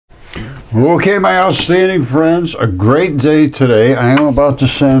Okay, my outstanding friends, a great day today. I am about to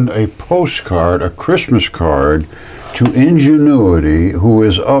send a postcard, a Christmas card, to Ingenuity, who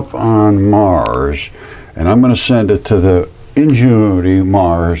is up on Mars, and I'm going to send it to the Ingenuity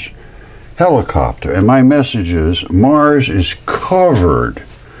Mars helicopter. And my message is, Mars is covered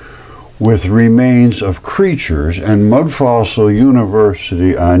with remains of creatures, and Mudfossil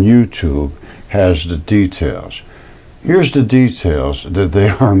University on YouTube has the details. Here's the details that they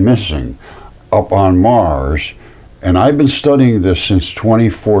are missing up on Mars, and I've been studying this since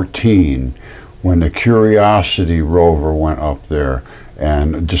 2014 when the Curiosity rover went up there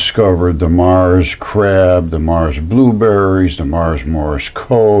and discovered the Mars crab, the Mars blueberries, the Mars Morse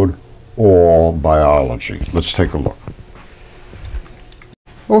code, all biology. Let's take a look.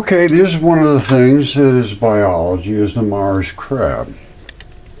 Okay, this is one of the things that is biology, is the Mars crab.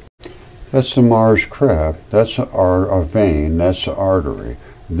 That's the Mars crab. That's a vein. That's the artery.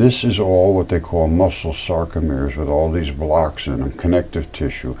 This is all what they call muscle sarcomeres, with all these blocks in them, connective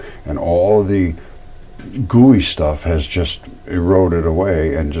tissue, and all the gooey stuff has just eroded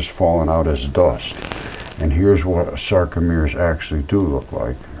away and just fallen out as dust. And here's what sarcomeres actually do look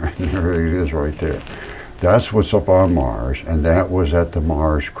like. There it is right there. That's what's up on Mars, and that was at the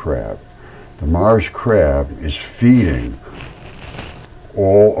Mars crab. The Mars crab is feeding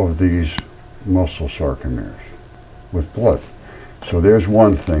all of these muscle sarcomeres with blood. So there's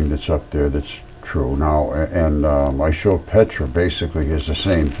one thing that's up there that's true. Now, and I showed Petra basically is the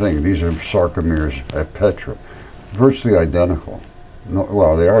same thing. These are sarcomeres at Petra, virtually identical. No,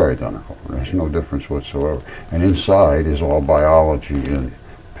 well, they are identical. There's no difference whatsoever. And inside is all biology in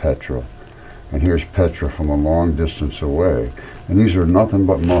Petra. And here's Petra from a long distance away. And these are nothing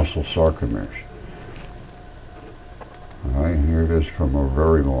but muscle sarcomeres. All right, here it is from a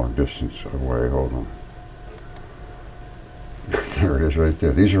very long distance away. Hold on. There it is right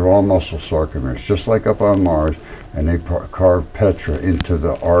there. These are all muscle sarcomeres, just like up on Mars, and they carved Petra into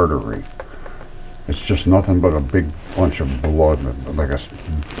the artery. It's just nothing but a big bunch of blood, like a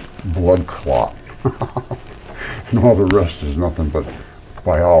blood clot. And all the rest is nothing but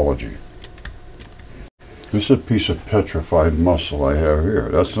biology. This is a piece of petrified muscle I have here.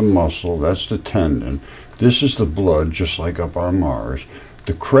 That's the muscle, that's the tendon. This is the blood, just like up on Mars.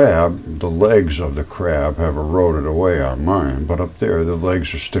 The crab, the legs of the crab have eroded away on mine, but up there the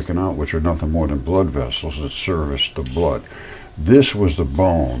legs are sticking out, which are nothing more than blood vessels that service the blood. This was the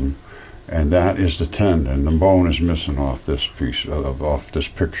bone, and that is the tendon. The bone is missing off this piece, off this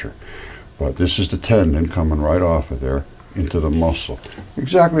picture. But this is the tendon coming right off of there into the muscle.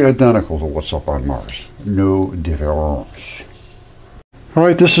 Exactly identical to what's up on Mars. No difference.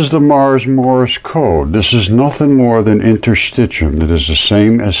 Alright, this is the Mars Morse code. This is nothing more than interstitium. It is the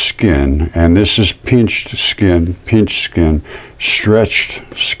same as skin, and this is pinched skin,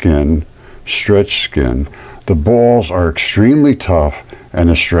 stretched skin, stretched skin. The balls are extremely tough, and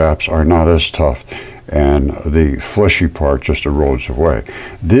the straps are not as tough, and the fleshy part just erodes away.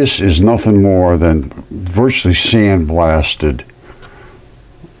 This is nothing more than virtually sandblasted,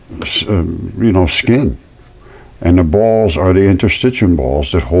 skin. And the balls are the interstitium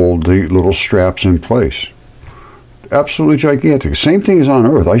balls that hold the little straps in place. Absolutely gigantic. Same thing as on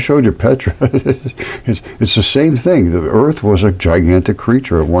Earth. I showed you Petra. It's the same thing. The Earth was a gigantic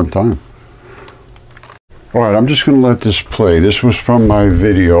creature at one time. All right, I'm just going to let this play. This was from my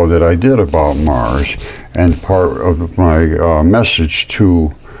video that I did about Mars, and part of my message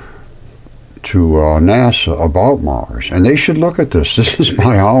to NASA about Mars. And they should look at this. This is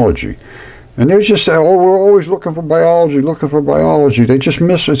biology. And they're just, oh, we're always looking for biology, looking for biology. They just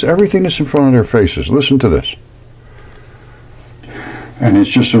miss it. Everything that's in front of their faces. Listen to this. And it's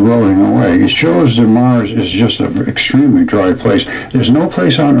just eroding away. It shows that Mars is just an extremely dry place. There's no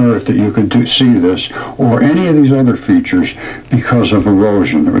place on Earth that you could see this or any of these other features because of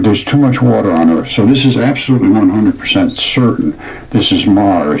erosion. There's too much water on Earth. So this is absolutely 100% certain. This is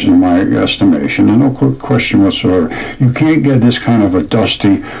Mars, in my estimation. And no question whatsoever. You can't get this kind of a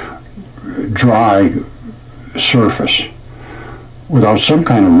dusty, dry surface without some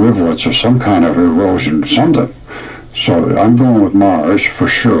kind of rivulets or some kind of erosion, something. So I'm going with Mars for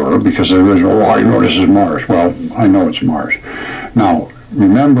sure, because there is, oh, I know this is Mars. Well, I know it's Mars. Now,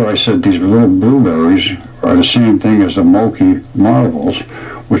 remember I said these little blueberries are the same thing as the Moki marbles,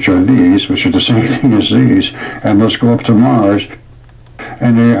 which are these, which are the same thing as these. And let's go up to Mars,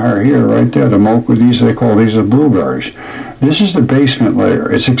 and they are here, right there. The Moki, they call these the blueberries. This is the basement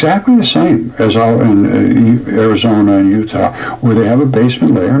layer. It's exactly the same as out in Arizona and Utah, where they have a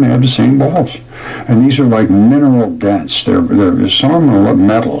basement layer and they have the same balls. And these are like mineral dense. They're some are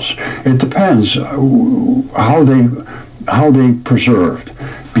metals. It depends how they preserved.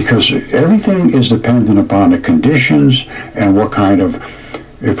 because everything is dependent upon the conditions and what kind of,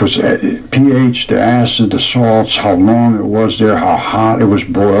 if it was pH, the acid, the salts, how long it was there, how hot it was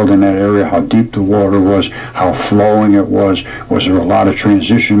boiled in that area, how deep the water was, how flowing it was there a lot of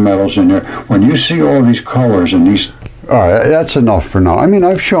transition metals in there. When you see all these colors and these... All right, that's enough for now. I mean,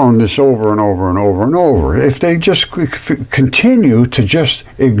 I've shown this over and over and over and over. If they just continue to just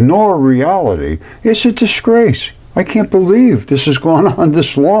ignore reality, it's a disgrace. I can't believe this has gone on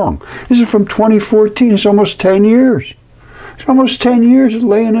this long. This is from 2014. It's almost 10 years. It's almost 10 years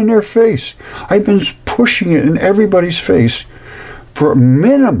laying in their face. I've been pushing it in everybody's face for a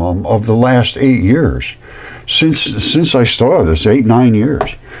minimum of the last 8 years. Since I started this, 8, 9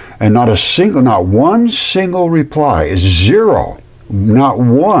 years. And not one single reply, zero, not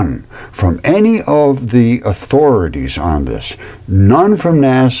one from any of the authorities on this. None from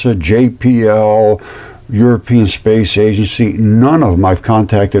NASA, JPL, European Space Agency, none of them. I've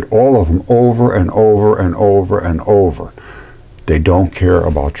contacted all of them over and over and over and over. They don't care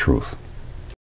about truth.